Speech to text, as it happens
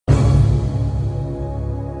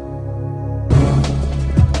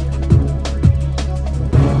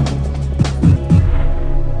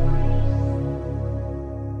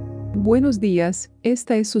Buenos días,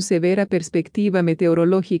 esta es su severa perspectiva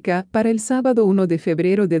meteorológica para el sábado 1 de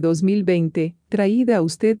febrero de 2020, traída a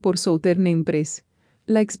usted por Southern Empress,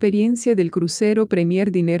 la experiencia del crucero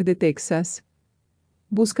Premier Dinner de Texas.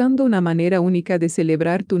 Buscando una manera única de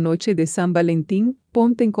celebrar tu noche de San Valentín,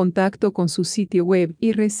 ponte en contacto con su sitio web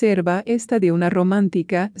y reserva esta de una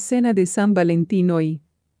romántica cena de San Valentín hoy.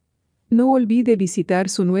 No olvide visitar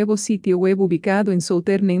su nuevo sitio web ubicado en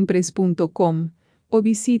southernempress.com. O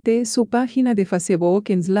visite su página de Facebook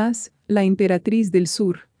en La Emperatriz del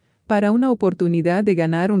Sur, para una oportunidad de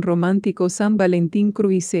ganar un romántico San Valentín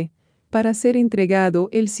Cruise, para ser entregado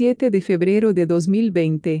el 7 de febrero de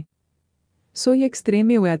 2020. Soy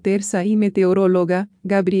extreme weathersa y meteoróloga,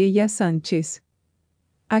 Gabriela Sánchez.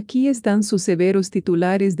 Aquí están sus severos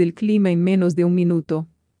titulares del clima en menos de un minuto.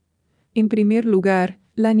 En primer lugar,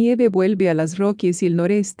 la nieve vuelve a las Rockies y el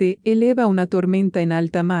noreste eleva una tormenta en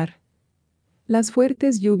alta mar. Las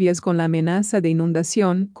fuertes lluvias con la amenaza de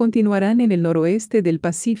inundación continuarán en el noroeste del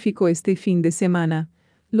Pacífico este fin de semana.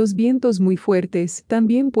 Los vientos muy fuertes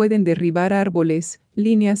también pueden derribar árboles,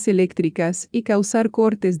 líneas eléctricas y causar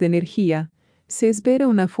cortes de energía. Se espera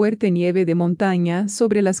una fuerte nieve de montaña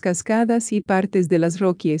sobre las cascadas y partes de las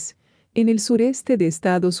Rockies. En el sureste de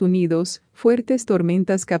Estados Unidos, fuertes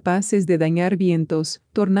tormentas capaces de dañar vientos,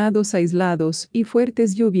 tornados aislados y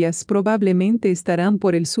fuertes lluvias probablemente estarán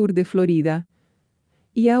por el sur de Florida.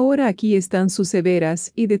 Y ahora aquí están sus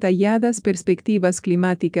severas y detalladas perspectivas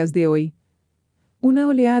climáticas de hoy. Una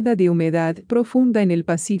oleada de humedad profunda en el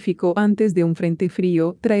Pacífico antes de un frente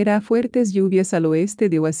frío traerá fuertes lluvias al oeste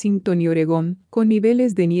de Washington y Oregón, con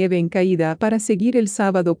niveles de nieve en caída para seguir el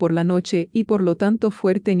sábado por la noche y por lo tanto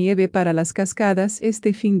fuerte nieve para las cascadas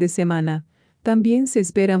este fin de semana. También se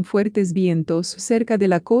esperan fuertes vientos cerca de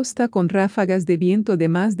la costa con ráfagas de viento de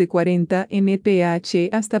más de 40 mph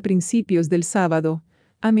hasta principios del sábado.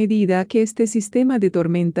 A medida que este sistema de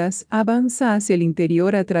tormentas avanza hacia el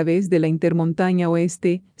interior a través de la intermontaña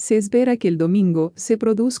oeste, se espera que el domingo se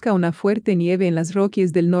produzca una fuerte nieve en las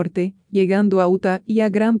Rockies del norte, llegando a Utah y a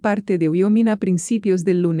gran parte de Wyoming a principios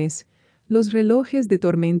del lunes. Los relojes de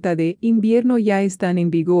tormenta de invierno ya están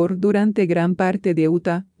en vigor durante gran parte de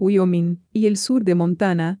Utah, Wyoming y el sur de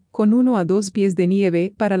Montana, con 1 a 2 pies de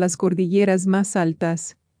nieve para las cordilleras más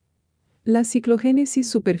altas. La ciclogénesis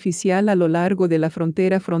superficial a lo largo de la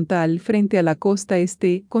frontera frontal frente a la costa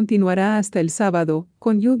este continuará hasta el sábado,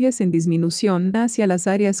 con lluvias en disminución hacia las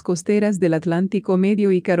áreas costeras del Atlántico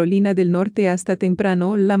Medio y Carolina del Norte hasta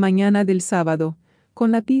temprano la mañana del sábado,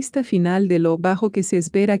 con la pista final de lo bajo que se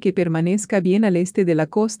espera que permanezca bien al este de la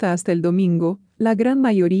costa hasta el domingo. La gran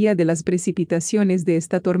mayoría de las precipitaciones de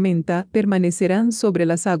esta tormenta permanecerán sobre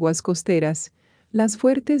las aguas costeras. Las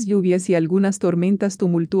fuertes lluvias y algunas tormentas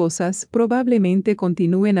tumultuosas probablemente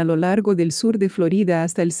continúen a lo largo del sur de Florida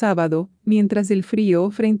hasta el sábado, mientras el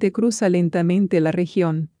frío frente cruza lentamente la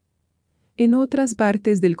región. En otras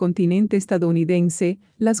partes del continente estadounidense,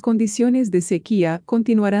 las condiciones de sequía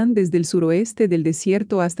continuarán desde el suroeste del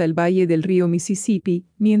desierto hasta el valle del río Mississippi,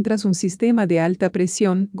 mientras un sistema de alta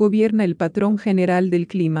presión gobierna el patrón general del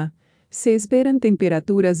clima. Se esperan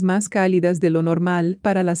temperaturas más cálidas de lo normal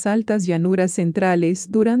para las altas llanuras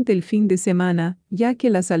centrales durante el fin de semana, ya que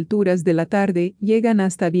las alturas de la tarde llegan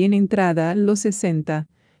hasta bien entrada los 60.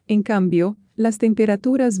 En cambio, las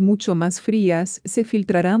temperaturas mucho más frías se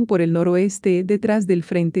filtrarán por el noroeste detrás del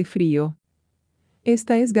frente frío.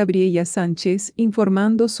 Esta es Gabriela Sánchez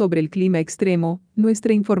informando sobre el clima extremo.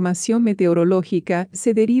 Nuestra información meteorológica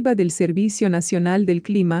se deriva del Servicio Nacional del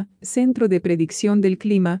Clima, Centro de Predicción del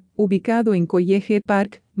Clima, ubicado en College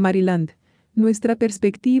Park, Maryland. Nuestra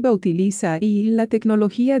perspectiva utiliza la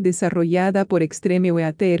tecnología desarrollada por Extreme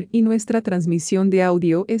Weather y nuestra transmisión de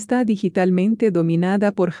audio está digitalmente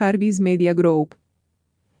dominada por Harvey's Media Group.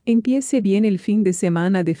 Empiece bien el fin de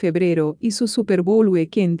semana de febrero y su Super Bowl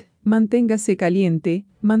weekend. Manténgase caliente,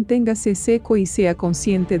 manténgase seco y sea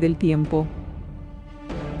consciente del tiempo.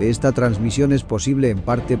 Esta transmisión es posible en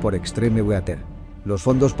parte por Extreme Weather. Los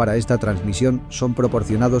fondos para esta transmisión son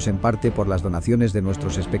proporcionados en parte por las donaciones de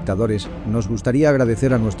nuestros espectadores. Nos gustaría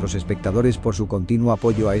agradecer a nuestros espectadores por su continuo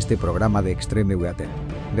apoyo a este programa de Extreme Weather.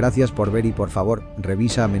 Gracias por ver y por favor,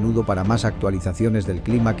 revisa a menudo para más actualizaciones del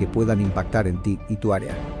clima que puedan impactar en ti y tu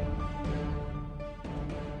área.